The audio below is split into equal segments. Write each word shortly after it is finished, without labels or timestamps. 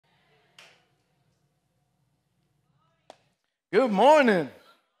Good morning.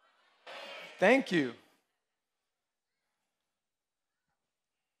 Thank you.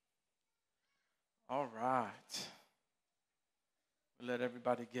 All right. We'll let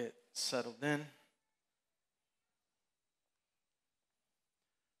everybody get settled in.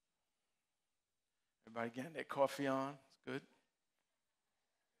 Everybody getting their coffee on. It's good.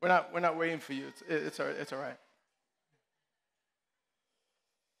 We're not waiting for you. It's all right.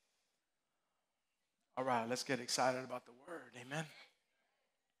 All right, let's get excited about the word. Amen.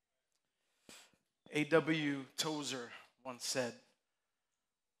 A.W. Tozer once said,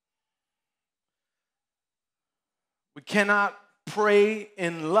 "We cannot pray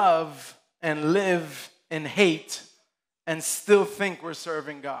in love and live in hate and still think we're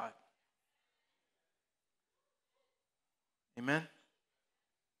serving God." Amen.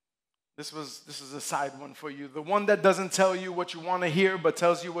 This is a side one for you. The one that doesn't tell you what you want to hear but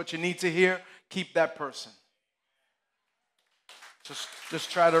tells you what you need to hear, keep that person.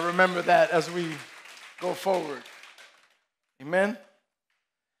 Just try to remember that as we go forward. Amen.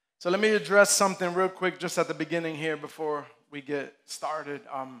 So let me address something real quick just at the beginning here before we get started.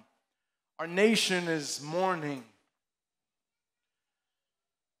 Our nation is mourning.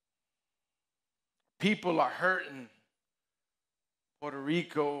 People are hurting. Puerto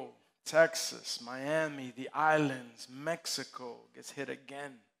Rico, Texas, Miami, the islands, Mexico gets hit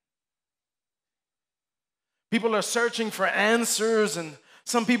again. People are searching for answers, and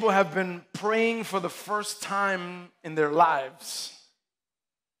some people have been praying for the first time in their lives.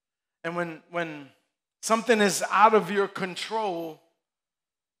 And when something is out of your control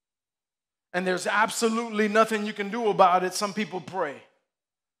and there's absolutely nothing you can do about it, some people pray.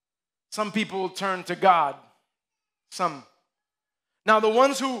 Some people turn to God. Some. Now, the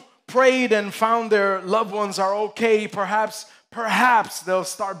ones who prayed and found their loved ones are okay, perhaps they'll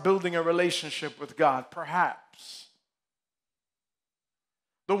start building a relationship with God. Perhaps.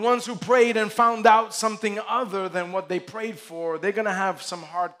 The ones who prayed and found out something other than what they prayed for, they're going to have some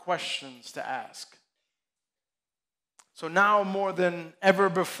hard questions to ask. So now more than ever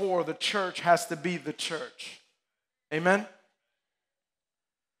before, the church has to be the church. Amen?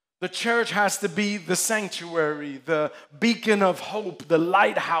 The church has to be the sanctuary, the beacon of hope, the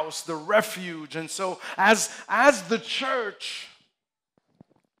lighthouse, the refuge. And so as the church,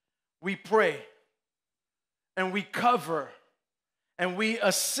 we pray and we cover and we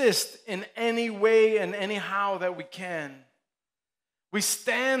assist in any way and anyhow that we can. We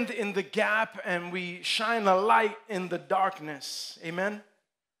stand in the gap and we shine a light in the darkness. Amen?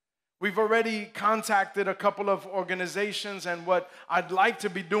 We've already contacted a couple of organizations, and what I'd like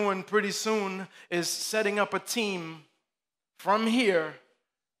to be doing pretty soon is setting up a team from here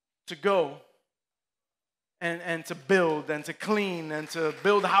to go and to build and to clean and to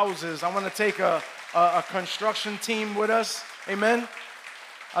build houses. I want to take a construction team with us. Amen?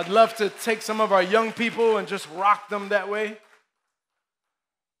 I'd love to take some of our young people and just rock them that way.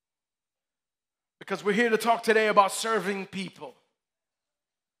 Because we're here to talk today about serving people.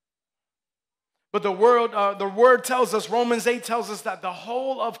 But the word tells us, Romans 8 tells us that the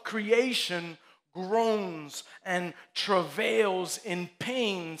whole of creation groans and travails in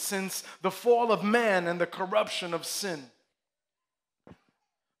pain since the fall of man and the corruption of sin.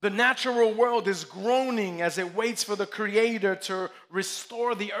 The natural world is groaning as it waits for the Creator to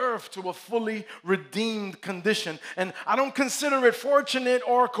restore the earth to a fully redeemed condition. And I don't consider it fortunate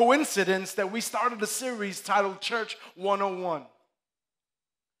or coincidence that we started a series titled Church 101.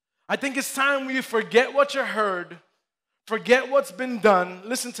 I think it's time we forget what you heard, forget what's been done.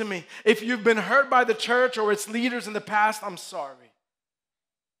 Listen to me. If you've been hurt by the church or its leaders in the past, I'm sorry.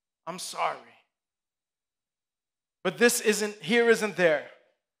 I'm sorry. But this isn't there.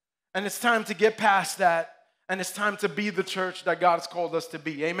 And it's time to get past that, and it's time to be the church that God has called us to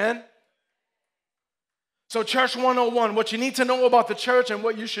be. Amen? So Church 101, what you need to know about the church and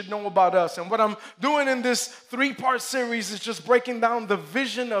what you should know about us. And what I'm doing in this 3-part series is just breaking down the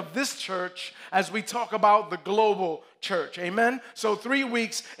vision of this church as we talk about the global church. Amen? So 3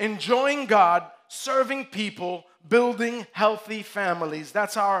 weeks, enjoying God, serving people, building healthy families.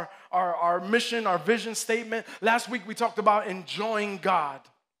 That's our mission, our vision statement. Last week we talked about enjoying God.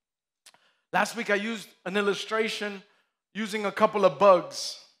 Last week I used an illustration using a couple of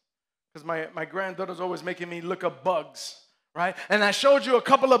bugs. Because my granddaughter's always making me look up bugs, right? And I showed you a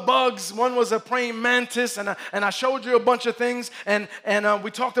couple of bugs. One was a praying mantis, and I showed you a bunch of things. And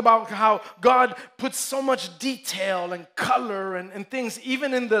we talked about how God puts so much detail and color and things,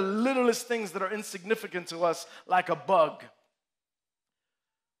 even in the littlest things that are insignificant to us, like a bug.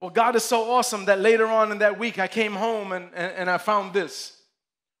 Well, God is so awesome that later on in that week, I came home and I found this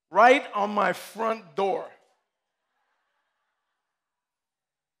right on my front door.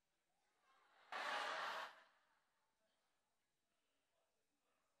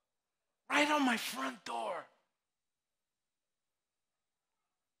 Right on my front door.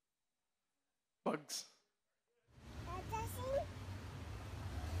 Bugs.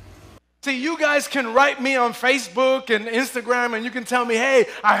 See, you guys can write me on Facebook and Instagram, and you can tell me, hey,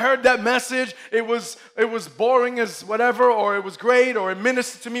 I heard that message. It was boring as whatever, or it was great, or it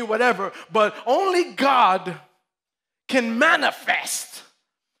ministered to me, whatever. But only God can manifest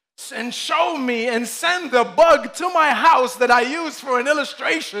and show me and send the bug to my house that I use for an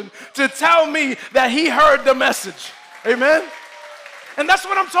illustration to tell me that he heard the message. Amen? And that's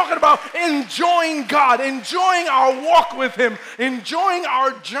what I'm talking about, enjoying God, enjoying our walk with him, enjoying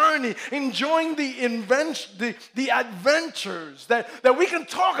our journey, enjoying the adventures, that we can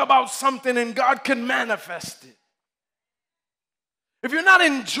talk about something and God can manifest it. If you're not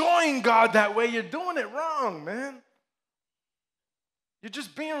enjoying God that way, you're doing it wrong, man. You're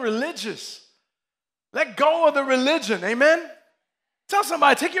just being religious. Let go of the religion, amen? Tell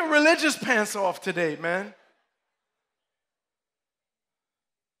somebody, take your religious pants off today, man.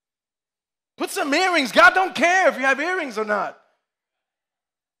 Put some earrings. God don't care if you have earrings or not.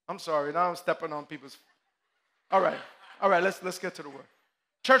 I'm sorry. Now I'm stepping on people's. All right. Let's get to the word.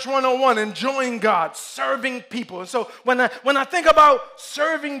 Church 101, enjoying God, serving people. And so when I think about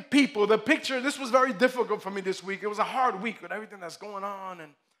serving people, the picture, this was very difficult for me this week. It was a hard week with everything that's going on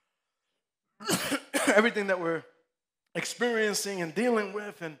and everything that we're experiencing and dealing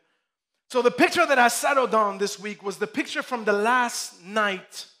with. And so the picture that I settled on this week was the picture from the last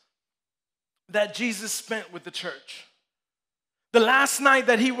night that Jesus spent with the church. The last night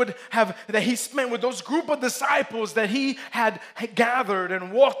that he spent with those group of disciples that he had gathered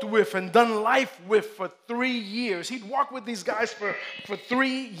and walked with and done life with for 3 years. He'd walked with these guys for 3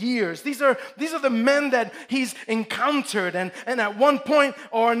 years. These are the men that he's encountered, and at one point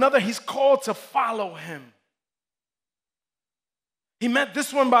or another he's called to follow him. He met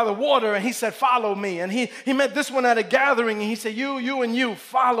this one by the water and he said, follow me. And he met this one at a gathering and he said, you and you,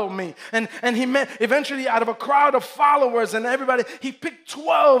 follow me. And he met eventually out of a crowd of followers and everybody, he picked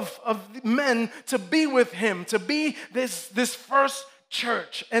 12 of men to be with him, to be this first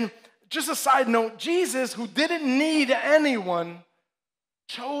church. And just a side note, Jesus, who didn't need anyone,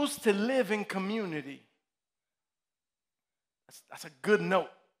 chose to live in community. That's a good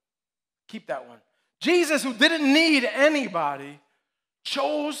note. Keep that one. Jesus, who didn't need anybody,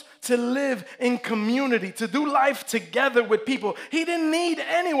 chose to live in community, to do life together with people. He didn't need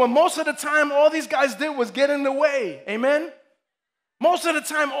anyone. Most of the time, all these guys did was get in the way. Amen? Most of the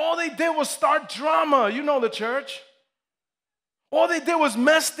time, all they did was start drama. You know the church. All they did was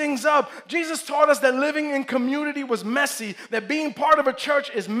mess things up. Jesus taught us that living in community was messy, that being part of a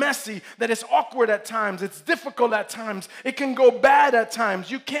church is messy, that it's awkward at times, it's difficult at times, it can go bad at times,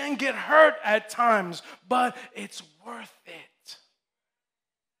 you can get hurt at times, but it's worth it.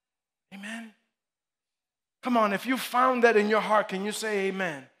 Amen? Come on, if you found that in your heart, can you say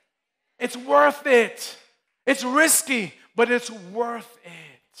amen? It's worth it. It's risky, but it's worth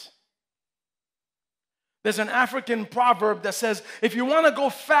it. There's an African proverb that says, if you want to go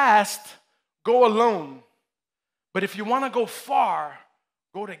fast, go alone. But if you want to go far,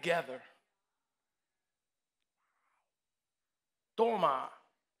 go together. Toma.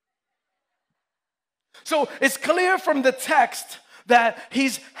 So it's clear from the text that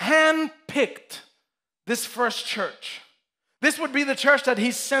he's handpicked this first church. This would be the church that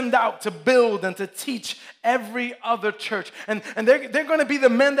he sent out to build and to teach every other church. And they're going to be the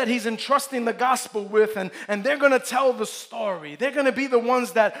men that he's entrusting the gospel with, and they're going to tell the story. They're going to be the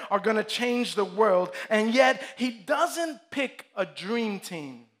ones that are going to change the world. And yet, he doesn't pick a dream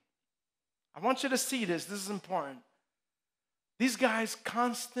team. I want you to see this. This is important. These guys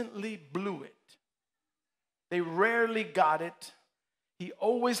constantly blew it. They rarely got it. He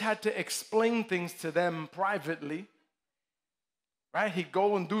always had to explain things to them privately, right? He'd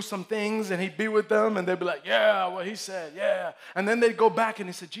go and do some things, and he'd be with them, and they'd be like, yeah, what he said, yeah. And then they'd go back, and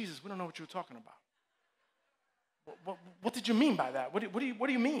he said, Jesus, we don't know what you were talking about. What did you mean by that? What do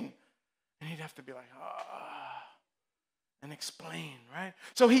you mean? And he'd have to be like, and explain, right?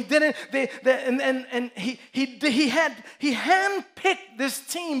 So he didn't. He handpicked this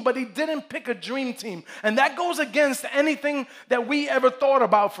team, but he didn't pick a dream team, and that goes against anything that we ever thought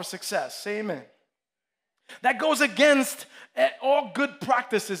about for success. Say amen. That goes against all good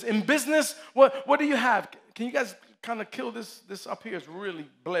practices in business. What do you have? Can you guys kind of kill this up here? It's really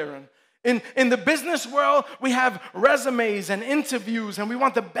blaring. In the business world, we have resumes and interviews, and we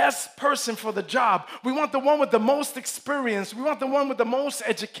want the best person for the job. We want the one with the most experience. We want the one with the most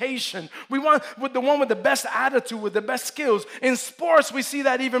education. We want the one with the best attitude, with the best skills. In sports, we see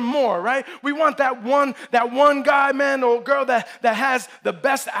that even more, right? We want that one guy, man, or girl that has the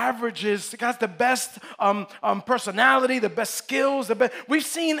best averages, has the best personality, the best skills. We've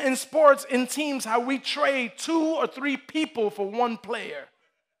seen in sports, in teams, how we trade 2 or 3 people for one player.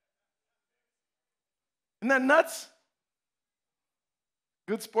 Isn't that nuts?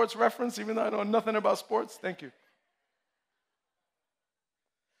 Good sports reference, even though I know nothing about sports. Thank you.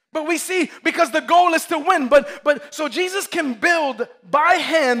 But we see, because the goal is to win. But so Jesus can build by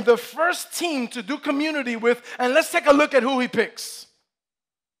hand the first team to do community with. And let's take a look at who he picks.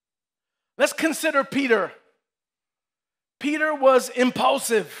 Let's consider Peter. Peter was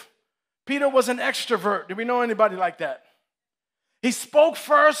impulsive. Peter was an extrovert. Do we know anybody like that? He spoke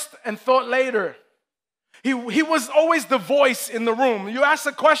first and thought later. He was always the voice in the room. You asked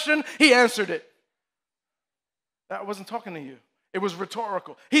a question, he answered it. That wasn't talking to you. It was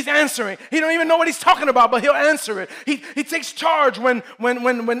rhetorical. He's answering. He don't even know what he's talking about, but he'll answer it. He takes charge when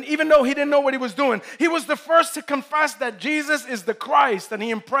even though he didn't know what he was doing. He was the first to confess that Jesus is the Christ, and he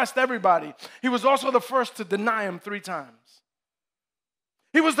impressed everybody. He was also the first to deny him 3 times.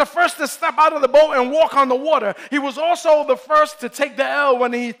 He was the first to step out of the boat and walk on the water. He was also the first to take the L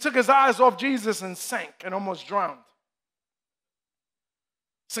when he took his eyes off Jesus and sank and almost drowned.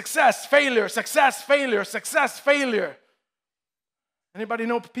 Success, failure, success, failure, success, failure. Anybody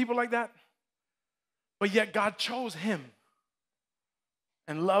know people like that? But yet God chose him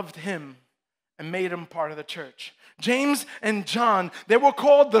and loved him and made him part of the church. James and John, they were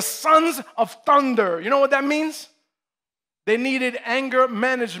called the sons of thunder. You know what that means? They needed anger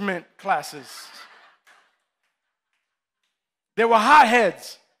management classes. They were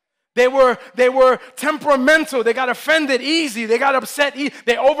hotheads. They were temperamental. They got offended easy. They got upset.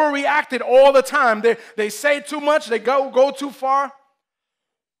 They overreacted all the time. They say too much. They go too far.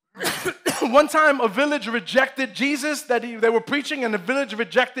 One time a village rejected Jesus, they were preaching, and the village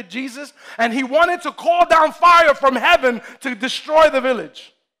rejected Jesus, and he wanted to call down fire from heaven to destroy the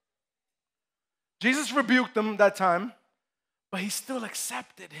village. Jesus rebuked them that time. But he still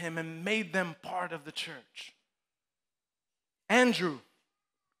accepted him and made them part of the church. Andrew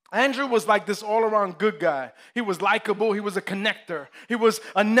was like this all-around good guy. He was likable. He was a connector. He was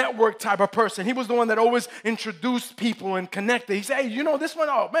a network type of person. He was the one that always introduced people and connected. He said, hey, you know this one?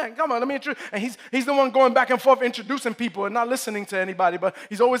 Oh, man, come on, let me introduce. And he's the one going back and forth introducing people and not listening to anybody, but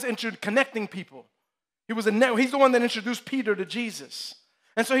he's always connecting people. He's the one that introduced Peter to Jesus.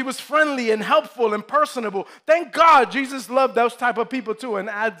 And so he was friendly and helpful and personable. Thank God Jesus loved those type of people too and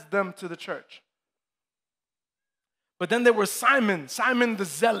adds them to the church. But then there was Simon the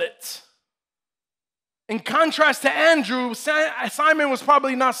Zealot. In contrast to Andrew, Simon was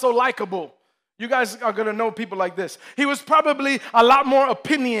probably not so likable. You guys are going to know people like this. He was probably a lot more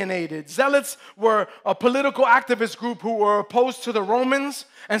opinionated. Zealots were a political activist group who were opposed to the Romans.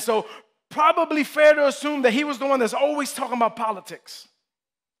 And so probably fair to assume that he was the one that's always talking about politics.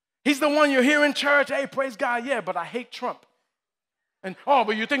 He's the one you hear in church, hey, praise God, yeah, but I hate Trump. And, oh,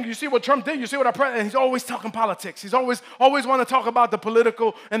 but you see what Trump did? You see what and he's always talking politics. He's always want to talk about the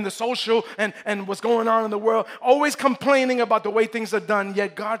political and the social and what's going on in the world. Always complaining about the way things are done,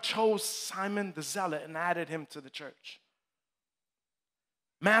 yet God chose Simon the Zealot and added him to the church.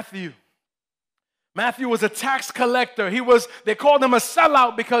 Matthew was a tax collector. They called him a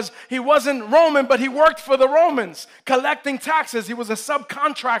sellout because he wasn't Roman, but he worked for the Romans, collecting taxes. He was a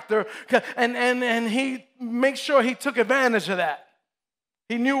subcontractor, and he made sure he took advantage of that.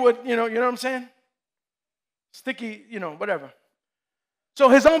 He knew what, you know what I'm saying? Sticky, whatever. So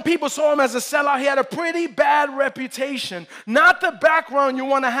his own people saw him as a sellout. He had a pretty bad reputation. Not the background you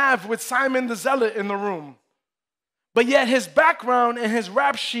want to have with Simon the Zealot in the room. But yet his background and his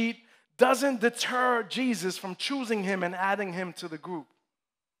rap sheet doesn't deter Jesus from choosing him and adding him to the group.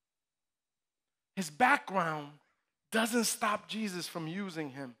 His background doesn't stop Jesus from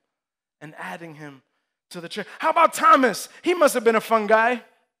using him and adding him to the church. How about Thomas? He must have been a fun guy.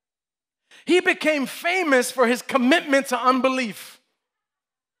 He became famous for his commitment to unbelief.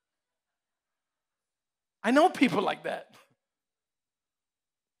 I know people like that.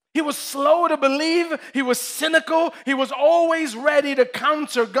 He was slow to believe. He was cynical. He was always ready to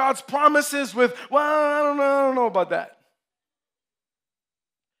counter God's promises with, well, I don't know about that.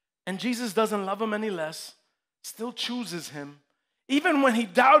 And Jesus doesn't love him any less, still chooses him. Even when he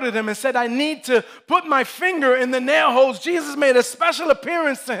doubted him and said, I need to put my finger in the nail holes, Jesus made a special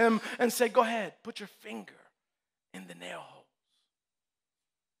appearance to him and said, go ahead, put your finger in the nail hole.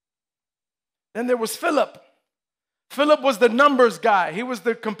 Then there was Philip. Philip was the numbers guy. He was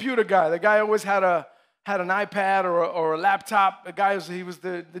the computer guy. The guy always had an iPad or a laptop. He was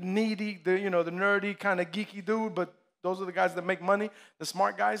the needy, the nerdy kind of geeky dude, but those are the guys that make money, the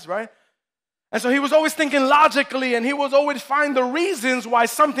smart guys, right? And so he was always thinking logically, and he was always find the reasons why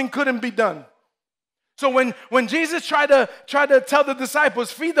something couldn't be done. So when Jesus tried to tell the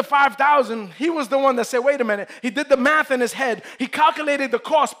disciples, feed the 5,000, he was the one that said, wait a minute. He did the math in his head. He calculated the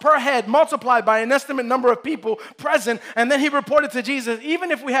cost per head multiplied by an estimate number of people present, and then he reported to Jesus, even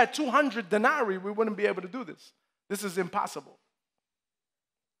if we had 200 denarii, we wouldn't be able to do this. This is impossible.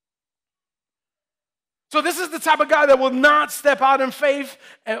 So this is the type of guy that will not step out in faith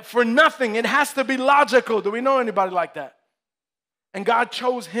for nothing. It has to be logical. Do we know anybody like that? And God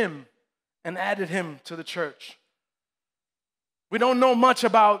chose him and added him to the church. We don't know much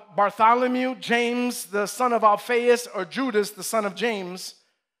about Bartholomew, James, the son of Alphaeus, or Judas, the son of James.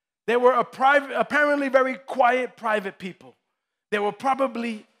 They were apparently very quiet, private people. They were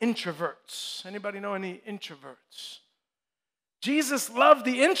probably introverts. Anybody know any introverts? Jesus loved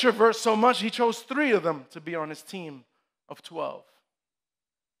the introverts so much, he chose 3 of them to be on his team of 12.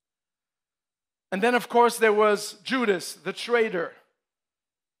 And then, of course, there was Judas, the traitor.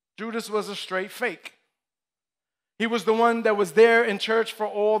 Judas was a straight fake. He was the one that was there in church for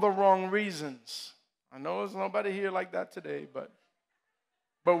all the wrong reasons. I know there's nobody here like that today,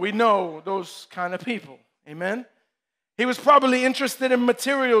 but we know those kind of people. Amen? He was probably interested in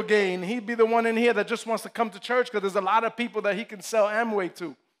material gain. He'd be the one in here that just wants to come to church because there's a lot of people that he can sell Amway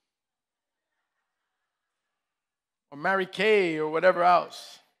to. Or Mary Kay or whatever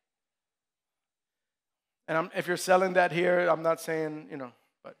else. And if you're selling that here, I'm not saying,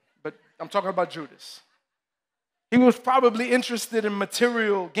 but I'm talking about Judas. He was probably interested in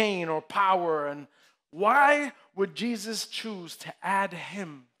material gain or power. And why would Jesus choose to add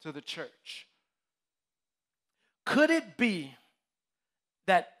him to the church? Could it be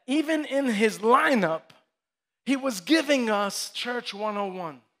that even in his lineup, he was giving us Church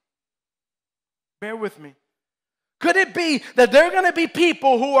 101? Bear with me. Could it be that there are going to be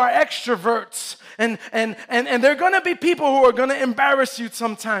people who are extroverts and there are going to be people who are going to embarrass you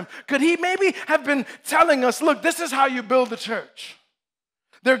sometime? Could he maybe have been telling us, look, this is how you build a church.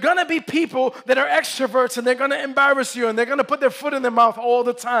 There are going to be people that are extroverts and they're going to embarrass you and they're going to put their foot in their mouth all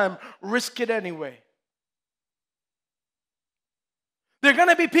the time. Risk it anyway. There are going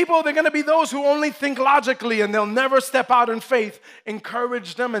to be people, they're going to be those who only think logically and they'll never step out in faith.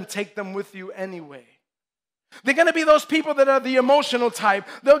 Encourage them and take them with you anyway. They're going to be those people that are the emotional type.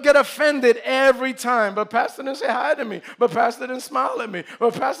 They'll get offended every time. But pastor didn't say hi to me. But pastor didn't smile at me.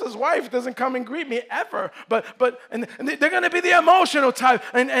 But pastor's wife doesn't come and greet me ever. And they're going to be the emotional type.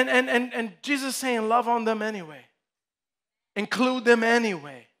 And Jesus is saying, love on them anyway. Include them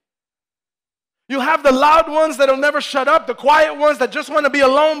anyway. You have the loud ones that'll never shut up. The quiet ones that just want to be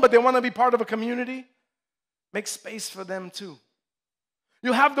alone, but they want to be part of a community. Make space for them too.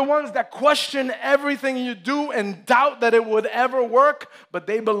 You have the ones that question everything you do and doubt that it would ever work, but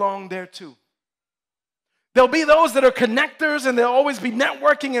they belong there too. There'll be those that are connectors and they'll always be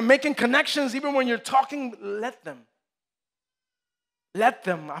networking and making connections even when you're talking. Let them. Let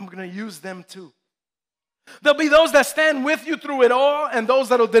them. I'm going to use them too. There'll be those that stand with you through it all and those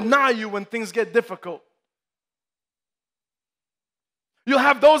that will deny you when things get difficult. You'll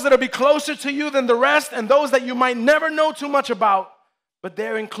have those that will be closer to you than the rest and those that you might never know too much about. But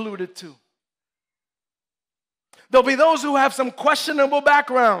they're included too. There'll be those who have some questionable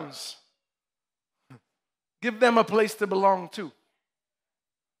backgrounds. Give them a place to belong to.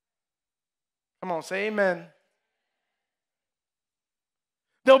 Come on, say amen.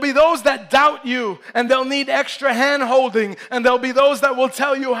 There'll be those that doubt you and they'll need extra hand-holding. And there'll be those that will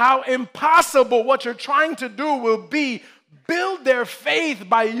tell you how impossible what you're trying to do will be. Build their faith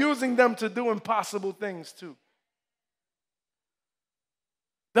by using them to do impossible things too.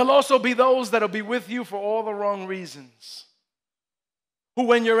 There'll also be those that'll be with you for all the wrong reasons. Who,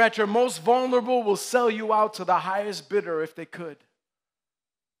 when you're at your most vulnerable, will sell you out to the highest bidder if they could.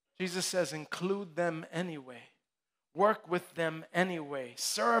 Jesus says, include them anyway. Work with them anyway.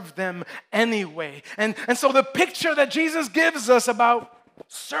 Serve them anyway. And so the picture that Jesus gives us about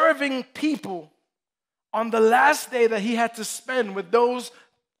serving people on the last day that he had to spend with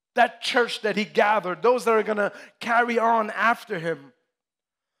that church that he gathered, those that are going to carry on after him.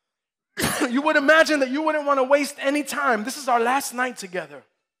 You would imagine that you wouldn't want to waste any time. This is our last night together.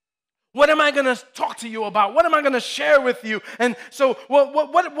 What am I going to talk to you about? What am I going to share with you? And so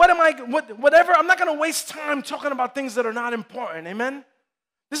whatever, I'm not going to waste time talking about things that are not important. Amen?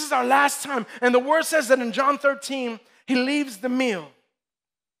 This is our last time. And the word says that in John 13, he leaves the meal.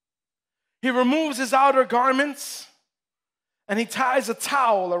 He removes his outer garments and he ties a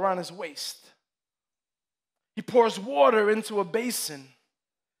towel around his waist. He pours water into a basin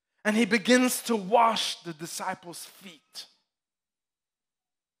and he begins to wash the disciples' feet.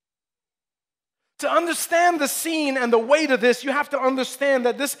 To understand the scene and the weight of this, you have to understand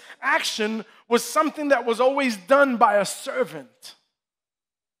that this action was something that was always done by a servant.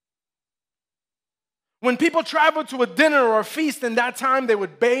 When people traveled to a dinner or a feast in that time, they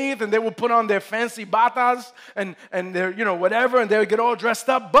would bathe and they would put on their fancy batas and their, whatever, and they would get all dressed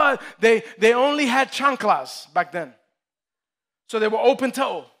up. But they only had chanclas back then. So they were open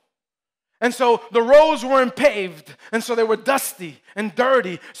toe. And so the roads weren't paved, and so they were dusty and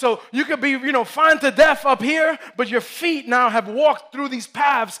dirty. So you could be, fine to death up here, but your feet now have walked through these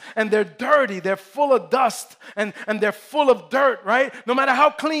paths, and they're dirty. They're full of dust, and they're full of dirt, right? No matter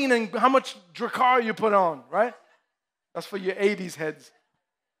how clean and how much Dracar you put on, right? That's for your 80s heads.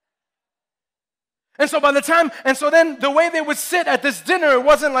 And so then the way they would sit at this dinner, it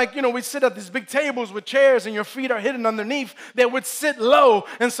wasn't like, we sit at these big tables with chairs and your feet are hidden underneath. They would sit low,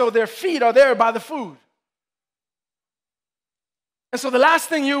 and so their feet are there by the food. And so the last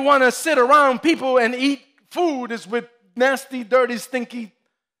thing you want to sit around people and eat food is with nasty, dirty, stinky,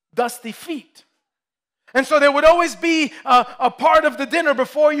 dusty feet. And so there would always be a part of the dinner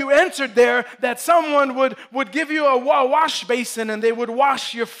before you entered there that someone would give you a wash basin and they would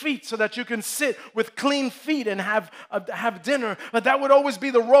wash your feet so that you can sit with clean feet and have dinner. But that would always be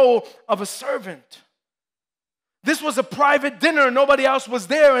the role of a servant. This was a private dinner. Nobody else was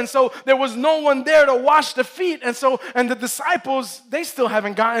there. And so there was no one there to wash the feet. And the disciples, they still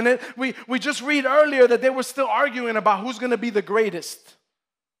haven't gotten it. We just read earlier that they were still arguing about who's going to be the greatest.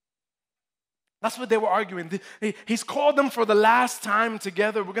 That's what they were arguing. He's called them for the last time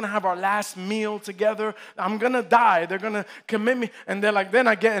together. We're going to have our last meal together. I'm going to die. They're going to commit me. And they're like, they're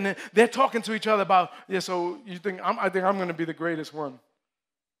not getting it. They're talking to each other about, so you think, I think I'm going to be the greatest one.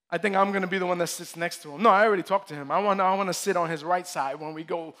 I think I'm going to be the one that sits next to him. No, I already talked to him. I want to sit on his right side when we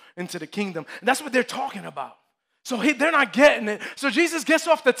go into the kingdom. And that's what they're talking about. So they're not getting it. So Jesus gets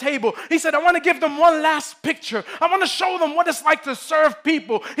off the table. He said, I want to give them one last picture. I want to show them what it's like to serve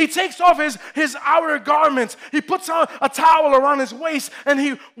people. He takes off his outer garments. He puts on a towel around his waist and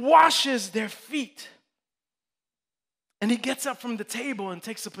he washes their feet. And he gets up from the table and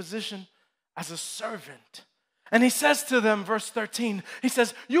takes a position as a servant. And he says to them, verse 13, he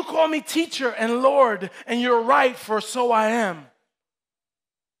says, you call me teacher and Lord, and you're right, for so I am.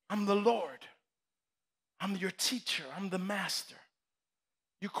 I'm the Lord. I'm your teacher. I'm the master.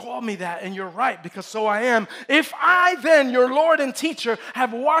 You call me that, and you're right, because so I am. If I then, your Lord and teacher,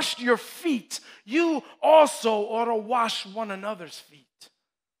 have washed your feet, you also ought to wash one another's feet.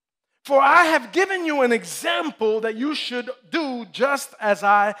 For I have given you an example that you should do just as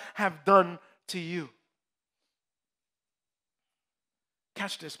I have done to you.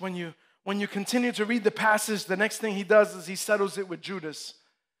 Catch this. When you continue to read the passage, the next thing he does is he settles it with Judas.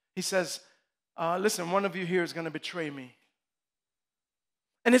 He says, listen, one of you here is going to betray me.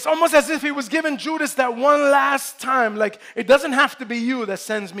 And it's almost as if he was giving Judas that one last time, like, it doesn't have to be you that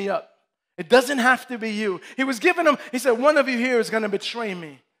sends me up. It doesn't have to be you. He was giving him, he said, one of you here is going to betray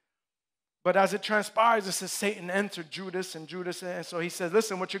me. But as it transpires, it says Satan entered Judas, and so he said,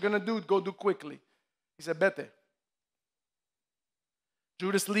 listen, what you're going to do, go do quickly. He said, vete.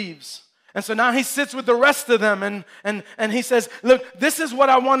 Judas leaves. And so now he sits with the rest of them and he says, look, this is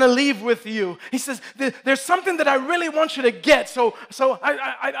what I want to leave with you. He says, there's something that I really want you to get. So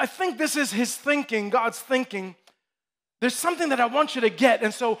I think this is his thinking, God's thinking. There's something that I want you to get.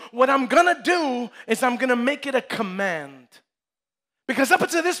 And so what I'm going to do is I'm going to make it a command. Because up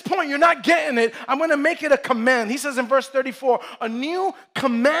until this point, you're not getting it. I'm going to make it a command. He says in verse 34, a new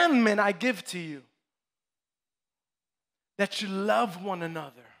commandment I give to you, that you love one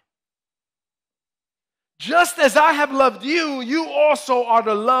another. Just as I have loved you, you also are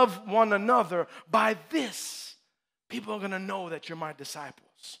to love one another. By this, people are going to know that you're my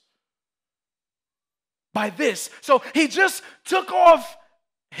disciples. By this. So he just took off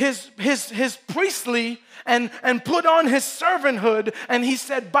his priestly and put on his servanthood, and he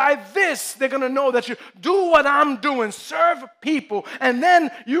said, by this, they're going to know that you do what I'm doing, serve people. And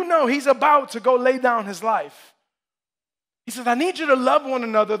then he's about to go lay down his life. He says, I need you to love one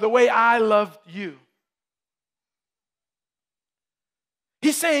another the way I loved you.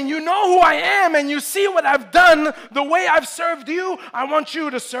 He's saying, you know who I am and you see what I've done, the way I've served you, I want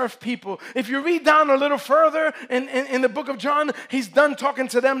you to serve people. If you read down a little further in the book of John, he's done talking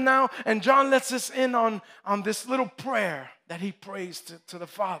to them now, and John lets us in on this little prayer that he prays to the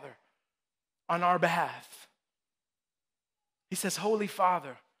Father on our behalf. He says, Holy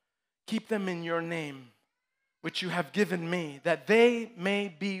Father, keep them in your name, which you have given me, that they may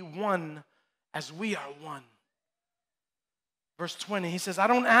be one as we are one. Verse 20, he says, I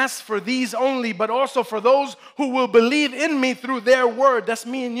don't ask for these only, but also for those who will believe in me through their word. That's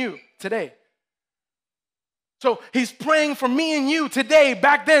me and you today. So he's praying for me and you today.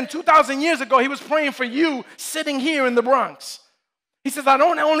 Back then, 2,000 years ago, he was praying for you sitting here in the Bronx. He says, I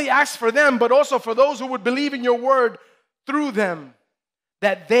don't only ask for them, but also for those who would believe in your word through them,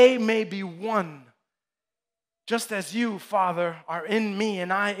 that they may be one. Just as you, Father, are in me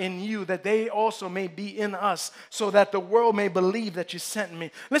and I in you, that they also may be in us, so that the world may believe that you sent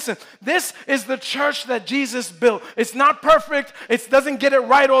me. Listen, this is the church that Jesus built. It's not perfect. It doesn't get it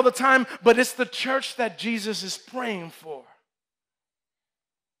right all the time, but it's the church that Jesus is praying for.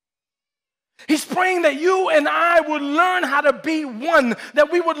 He's praying that you and I would learn how to be one,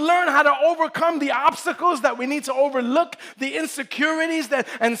 that we would learn how to overcome the obstacles that we need to overlook, the insecurities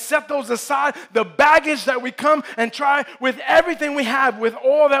and set those aside, the baggage that we come and try with everything we have, with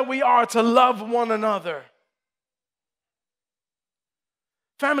all that we are, to love one another.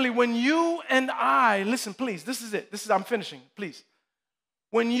 Family, when you and I, listen, please, this is it. I'm finishing, please.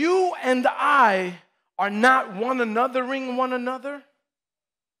 When you and I are not one anothering one another,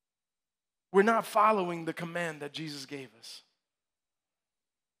 we're not following the command that Jesus gave us.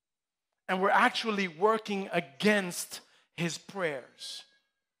 And we're actually working against his prayers.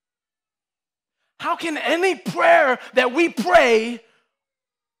 How can any prayer that we pray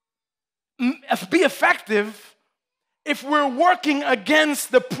be effective if we're working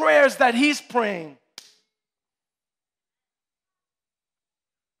against the prayers that he's praying?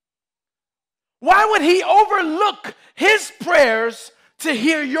 Why would he overlook his prayers to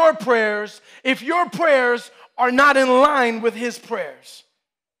hear your prayers if your prayers are not in line with his prayers?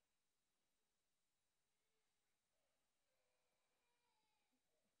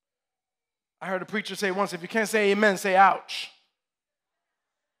 I heard a preacher say once, if you can't say amen, say ouch.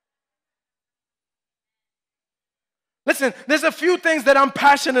 Listen, there's a few things that I'm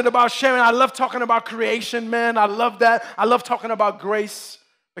passionate about sharing. I love talking about creation, man. I love that. I love talking about grace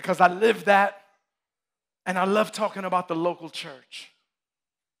because I live that. And I love talking about the local church.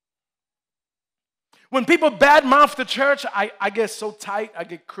 When people badmouth the church, I get so tight, I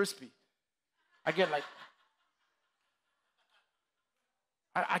get crispy. I get like,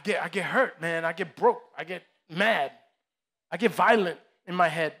 I get hurt, man. I get broke. I get mad. I get violent in my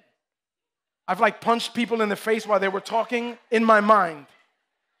head. I've like punched people in the face while they were talking in my mind.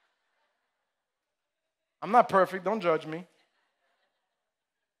 I'm not perfect, don't judge me.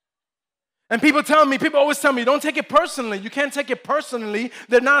 And people always tell me, don't take it personally. You can't take it personally.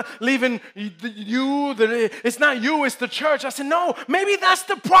 They're not leaving you. It's not you, it's the church. I said, no, maybe that's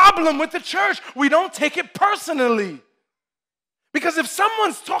the problem with the church. We don't take it personally. Because if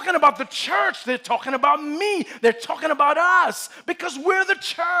someone's talking about the church, they're talking about me. They're talking about us because we're the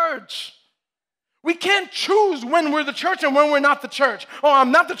church. We can't choose when we're the church and when we're not the church. Oh,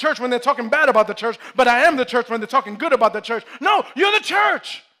 I'm not the church when they're talking bad about the church, but I am the church when they're talking good about the church. No, you're the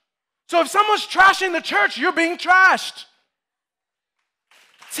church. So if someone's trashing the church, you're being trashed.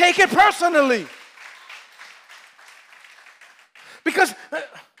 Take it personally. Because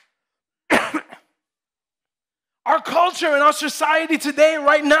our culture and our society today,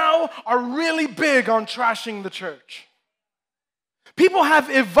 right now, are really big on trashing the church. People have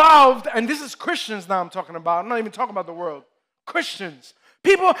evolved, and this is Christians now I'm talking about. I'm not even talking about the world. Christians.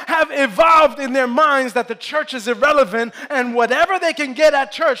 People have evolved in their minds that the church is irrelevant, and whatever they can get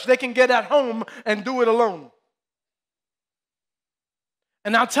at church, they can get at home and do it alone.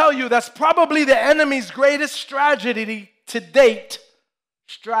 And I'll tell you, that's probably the enemy's greatest tragedy to date.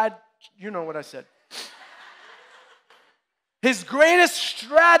 You know what I said. His greatest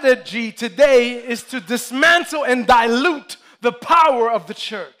strategy today is to dismantle and dilute the power of the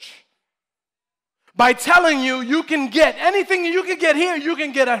church. By telling you, you can get anything you can get here, you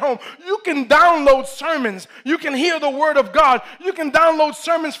can get at home. You can download sermons. You can hear the Word of God. You can download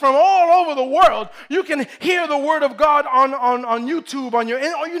sermons from all over the world. You can hear the Word of God on YouTube.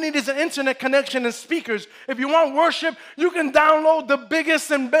 All you need is an internet connection and speakers. If you want worship, you can download the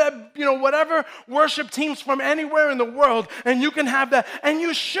biggest and whatever worship teams from anywhere in the world, and you can have that. And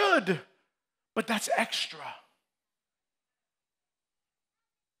you should, but that's extra.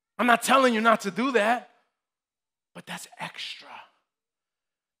 I'm not telling you not to do that, but that's extra.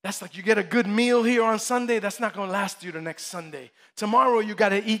 That's like you get a good meal here on Sunday, that's not going to last you the next Sunday. Tomorrow you got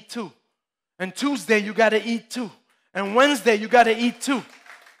to eat too. And Tuesday you got to eat too. And Wednesday you got to eat too.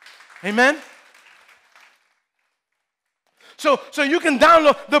 Amen? So you can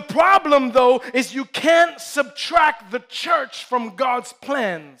download. The problem though is you can't subtract the church from God's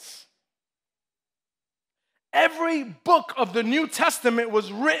plans. Every book of the New Testament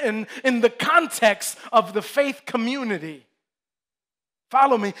was written in the context of the faith community.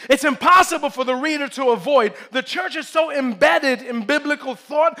 Follow me. It's impossible for the reader to avoid. The church is so embedded in biblical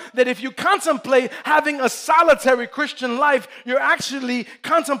thought that if you contemplate having a solitary Christian life, you're actually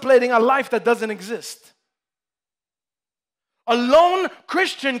contemplating a life that doesn't exist. A lone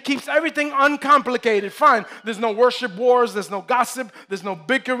Christian keeps everything uncomplicated. Fine, there's no worship wars, there's no gossip, there's no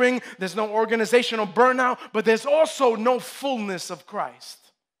bickering, there's no organizational burnout, but there's also no fullness of Christ.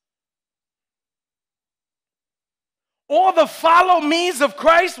 All the follow me's of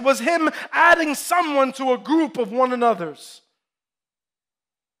Christ was him adding someone to a group of one another's.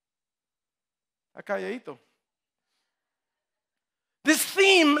 This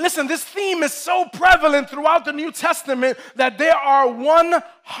theme, listen, this theme is so prevalent throughout the New Testament that there are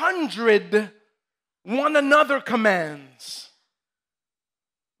 100 one another commands.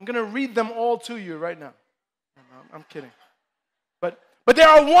 I'm going to read them all to you right now. I'm kidding. But there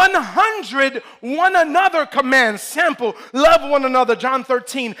are 100 one another commands. Sample, love one another, John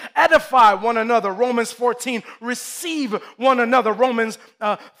 13. Edify one another, Romans 14. Receive one another, Romans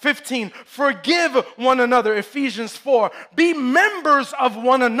 15. Forgive one another, Ephesians 4. Be members of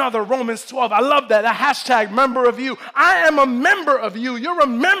one another, Romans 12. I love that, a hashtag, member of you. I am a member of you. You're a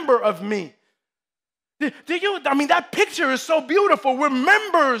member of me. That picture is so beautiful. We're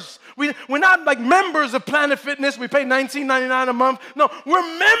members. We're not like members of Planet Fitness. We pay $19.99 a month. No,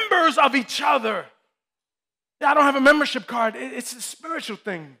 we're members of each other. I don't have a membership card. It's a spiritual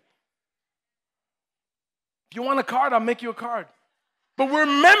thing. If you want a card, I'll make you a card. But we're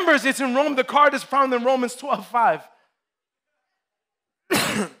members. It's in Rome. The card is found in Romans 12:5.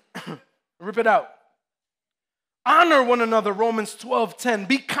 Rip it out. Honor one another, Romans 12:10.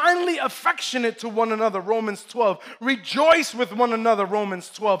 Be kindly affectionate to one another, Romans 12. Rejoice with one another,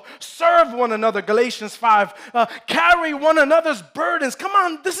 Romans 12. Serve one another, Galatians 5. Carry one another's burdens. Come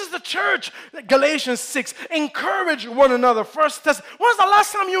on, this is the church, Galatians 6. Encourage one another, 1 Thessalonians. When's the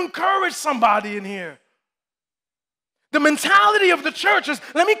last time you encouraged somebody in here? The mentality of the church is,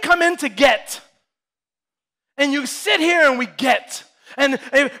 let me come in to get. And you sit here and we get. And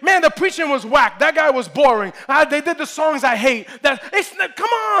man, the preaching was whack. That guy was boring. They did the songs I hate. Come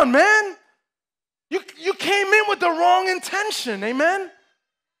on, man. You came in with the wrong intention. Amen.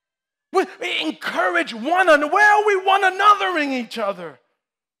 We encourage one another. Where are we one anothering each other?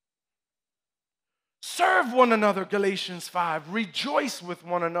 Serve one another, Galatians 5. Rejoice with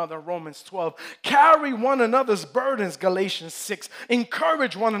one another, Romans 12. Carry one another's burdens, Galatians 6.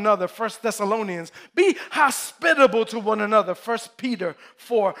 Encourage one another, 1 Thessalonians. Be hospitable to one another, 1 Peter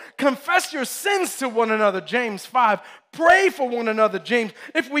 4. Confess your sins to one another, James 5. Pray for one another, James.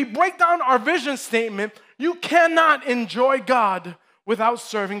 If we break down our vision statement, you cannot enjoy God without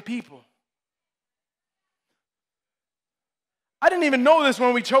serving people. I didn't even know this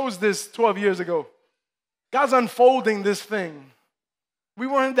when we chose this 12 years ago. God's unfolding this thing. We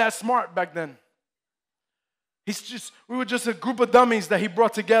weren't that smart back then. We were just a group of dummies that he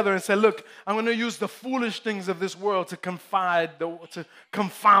brought together and said, look, I'm going to use the foolish things of this world to confound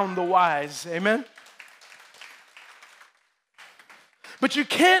the wise. Amen? But you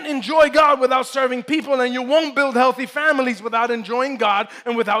can't enjoy God without serving people, and you won't build healthy families without enjoying God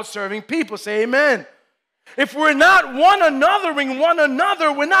and without serving people. Say amen. If we're not one anothering one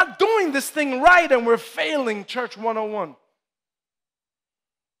another, we're not doing this thing right and we're failing Church 101.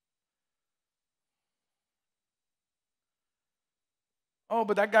 Oh,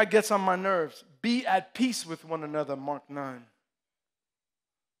 but that guy gets on my nerves. Be at peace with one another, Mark 9.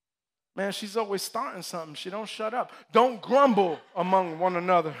 Man, she's always starting something. She don't shut up. Don't grumble among one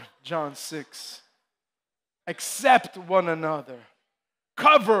another, John 6. Accept one another.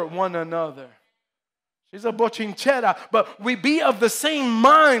 Cover one another. She's a bochinchera, but we be of the same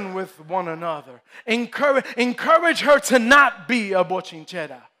mind with one another. Encourage her to not be a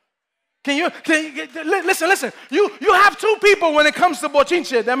bochinchera. Listen. You have two people when it comes to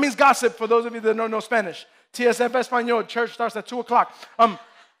bochinche. That means gossip for those of you that don't know Spanish. TSF Español, church starts at 2 o'clock.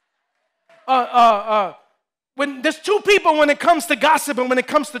 When there's two people when it comes to gossip and when it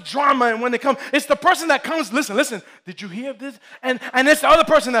comes to drama and when it's the person that comes, listen, did you hear this? And it's the other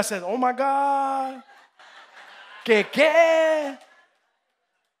person that says, oh my God. ¿Qué?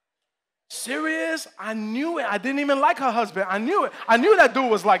 Serious? I knew it. I didn't even like her husband. I knew it. I knew that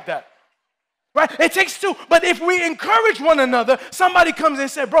dude was like that. Right? It takes two. But if we encourage one another, somebody comes and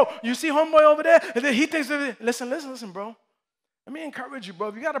says, bro, you see homeboy over there? And then he thinks of it. Listen, bro. Let me encourage you, bro.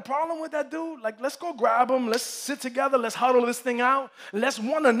 If you got a problem with that dude, let's go grab him. Let's sit together. Let's huddle this thing out. Let's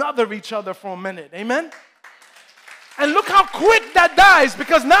one another each other for a minute. Amen? And look how quick that dies,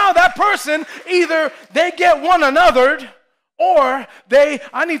 because now that person, either they get one anothered, or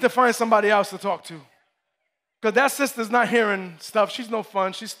I need to find somebody else to talk to. Because that sister's not hearing stuff. She's no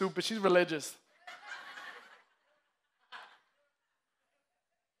fun. She's stupid. She's religious.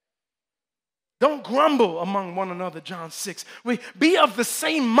 Don't grumble among one another, John 6. Be of the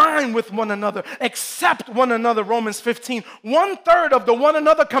same mind with one another. Accept one another, Romans 15. 1/3 of the one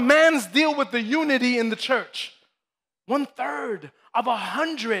another commands deal with the unity in the church. 1/3 of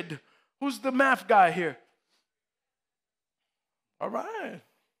 100. Who's the math guy here? All right.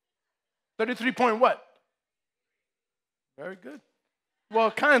 33 point what? Very good.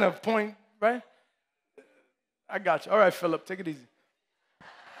 Well, kind of point, right? I got you. All right, Philip, take it easy.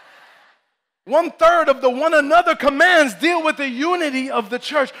 1/3 of the one another commands deal with the unity of the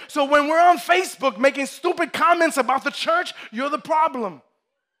church. So when we're on Facebook making stupid comments about the church, you're the problem.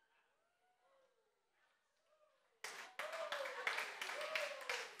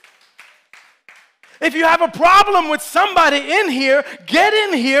 If you have a problem with somebody in here, get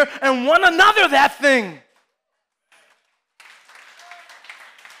in here and one another that thing.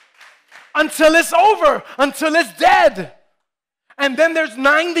 Until it's over, until it's dead. And then there's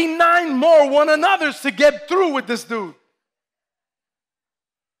 99 more one another's to get through with this dude.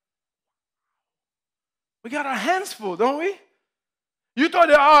 We got our hands full, don't we? You thought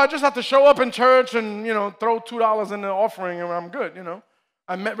that, I just have to show up in church and, throw $2 in the offering and I'm good,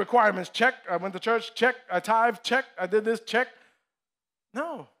 I met requirements, check. I went to church, check. I tithed, check. I did this, check.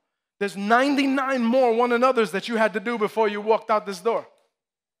 No. There's 99 more one another's that you had to do before you walked out this door.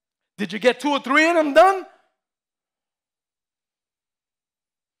 Did you get 2 or 3 of them done?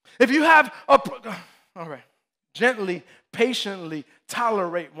 If you have all right, gently, patiently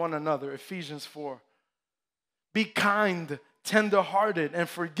tolerate one another, Ephesians 4. Be kind, tender-hearted, and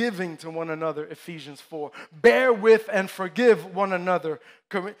forgiving to one another, Ephesians 4. Bear with and forgive one another,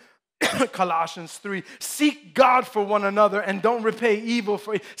 Colossians 3. Seek God for one another and don't repay evil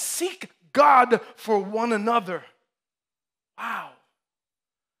for evil. Seek God for one another. Wow.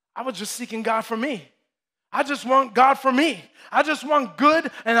 I was just seeking God for me. I just want God for me. I just want good,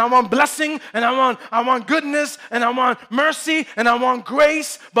 and I want blessing, and I want goodness, and I want mercy, and I want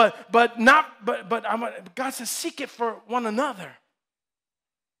grace, but God says seek it for one another.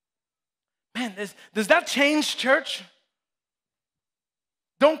 Man, does that change, church?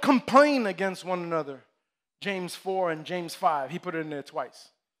 Don't complain against one another. James 4 and James 5. He put it in there twice.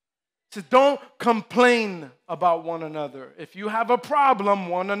 So don't complain about one another. If you have a problem,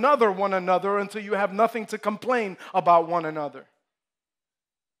 one another, until you have nothing to complain about one another.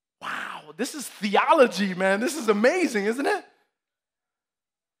 Wow, this is theology, man. This is amazing, isn't it?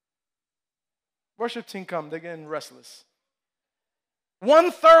 Worship team come, they're getting restless.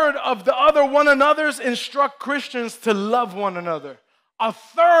 1/3 of the other one another's instruct Christians to love one another.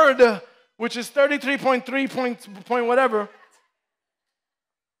 1/3, which is 33.3 point whatever,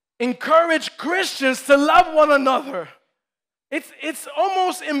 encourage Christians to love one another. It's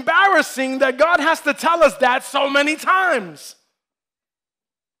almost embarrassing that God has to tell us that so many times.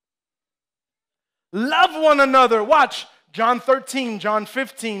 Love one another. Watch. John 13, John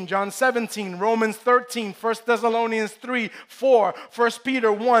 15, John 17, Romans 13, 1 Thessalonians 3, 4, 1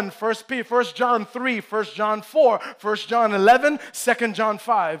 Peter 1, 1 John 3, 1 John 4, 1 John 11, 2 John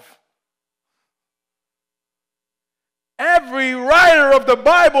 5. Every writer of the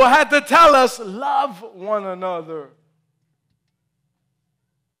Bible had to tell us, love one another.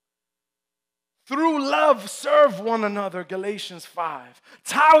 Through love, serve one another, Galatians 5.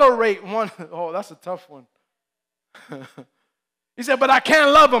 Tolerate one. Oh, that's a tough one. He said, but I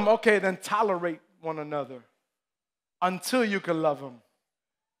can't love them. Okay, then tolerate one another until you can love them.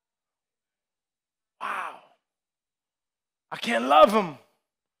 Wow. I can't love them.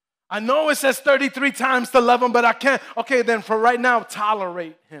 I know it says 33 times to love him, but I can't. Okay, then for right now,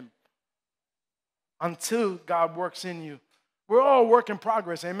 tolerate him until God works in you. We're all work in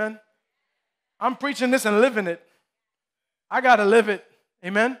progress, amen? I'm preaching this and living it. I got to live it,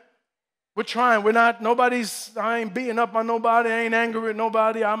 amen? We're trying. I ain't beating up on nobody. I ain't angry with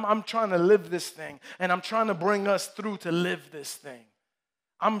nobody. I'm trying to live this thing, and I'm trying to bring us through to live this thing.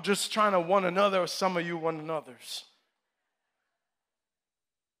 I'm just trying to one another, or some of you one another's.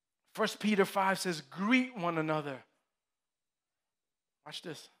 1 Peter 5 says, greet one another. Watch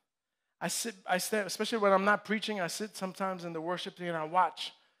this. I sit, especially when I'm not preaching, I sit sometimes in the worship thing and I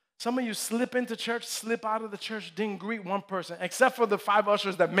watch. Some of you slip into church, slip out of the church, didn't greet one person, except for the 5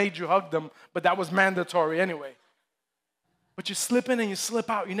 ushers that made you hug them, but that was mandatory anyway. But you slip in and you slip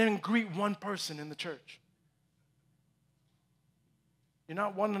out. You didn't greet one person in the church. You're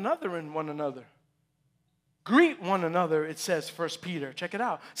not one another in one another. Greet one another, it says, 1 Peter. Check it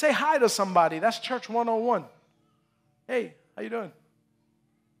out. Say hi to somebody. That's church 101. Hey, how you doing?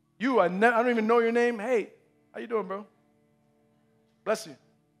 I don't even know your name. Hey, how you doing, bro? Bless you.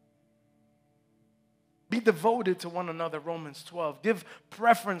 Be devoted to one another, Romans 12. Give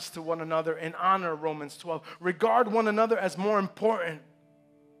preference to one another and honor, Romans 12. Regard one another as more important.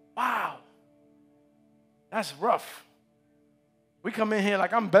 Wow. That's rough. We come in here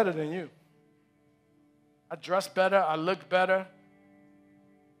like I'm better than you. I dress better. I look better.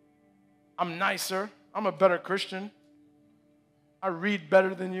 I'm nicer. I'm a better Christian. I read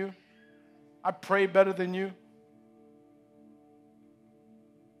better than you. I pray better than you.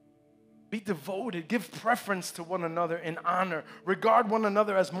 Be devoted. Give preference to one another in honor. Regard one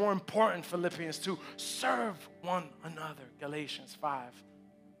another as more important, Philippians 2. Serve one another, Galatians 5.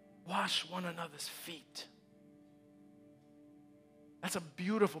 Wash one another's feet. That's a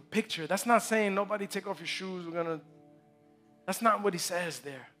beautiful picture. That's not saying nobody take off your shoes. That's not what he says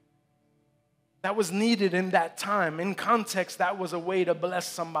there. That was needed in that time. In context, that was a way to bless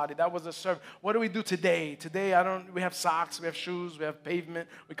somebody. That was a serve. What do we do today? Today, we have socks, we have shoes, we have pavement,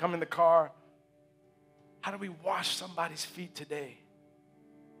 we come in the car. How do we wash somebody's feet today?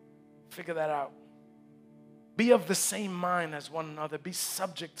 Figure that out. Be of the same mind as one another. Be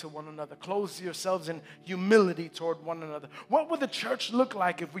subject to one another. Clothe yourselves in humility toward one another. What would the church look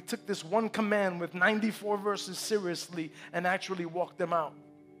like if we took this one command with 94 verses seriously and actually walked them out?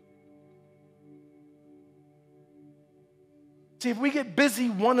 See, if we get busy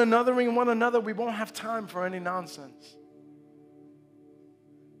one anothering one another, we won't have time for any nonsense.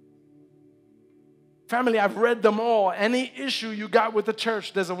 Family, I've read them all. Any issue you got with the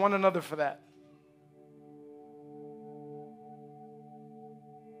church, there's a one another for that.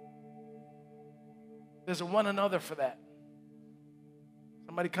 There's a one another for that.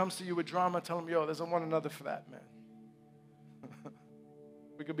 Somebody comes to you with drama, tell them, yo, there's a one another for that, man.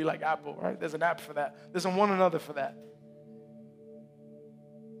 We could be like Apple, right? There's an app for that. There's a one another for that.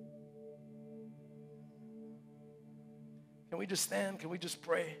 Can we just stand? Can we just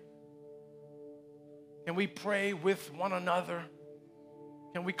pray? Can we pray with one another?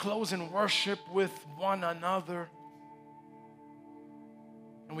 Can we close in worship with one another?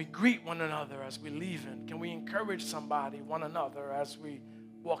 Can we greet one another as we leave in? Can we encourage somebody, one another, as we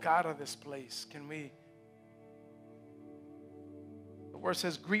walk out of this place? Can we? The word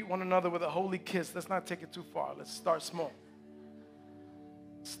says, greet one another with a holy kiss. Let's not take it too far. Let's start small.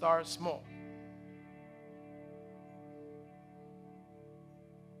 Start small.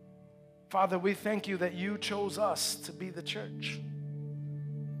 Father, we thank you that you chose us to be the church.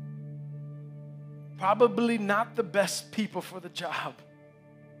 Probably not the best people for the job.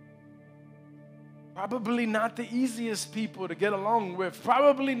 Probably not the easiest people to get along with.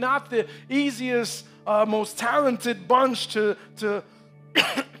 Probably not the easiest, most talented bunch to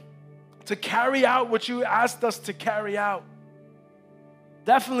carry out what you asked us to carry out.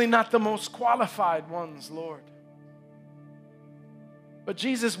 Definitely not the most qualified ones, Lord. But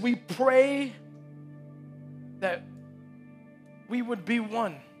Jesus, we pray that we would be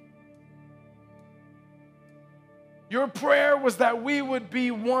one. Your prayer was that we would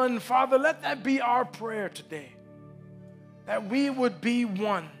be one. Father, let that be our prayer today. That we would be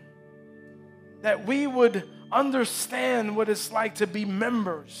one. That we would understand what it's like to be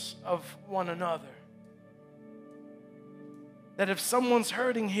members of one another. That if someone's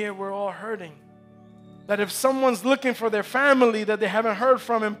hurting here, we're all hurting. That if someone's looking for their family that they haven't heard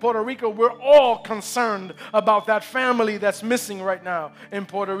from in Puerto Rico, we're all concerned about that family that's missing right now in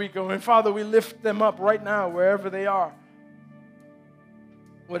Puerto Rico. And Father, we lift them up right now, wherever they are.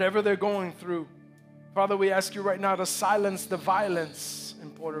 Whatever they're going through. Father, we ask you right now to silence the violence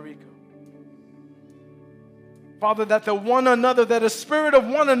in Puerto Rico. Father, that the one another, that a spirit of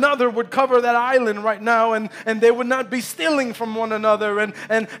one another would cover that island right now, and they would not be stealing from one another and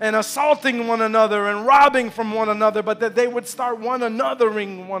assaulting one another and robbing from one another, but that they would start one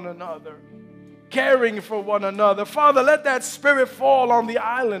anothering one another, caring for one another. Father, let that spirit fall on the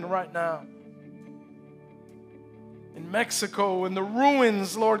island right now. In Mexico, in the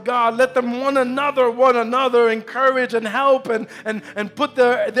ruins, Lord God, let them one another encourage and help and put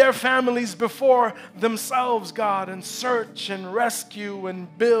their families before themselves, God, and search and rescue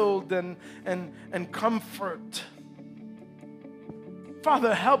and build and comfort.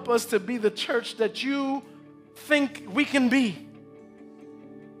 Father, help us to be the church that you think we can be.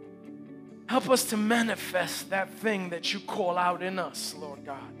 Help us to manifest that thing that you call out in us, Lord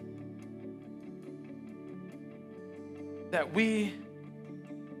God. That we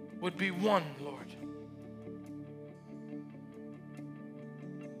would be one, Lord.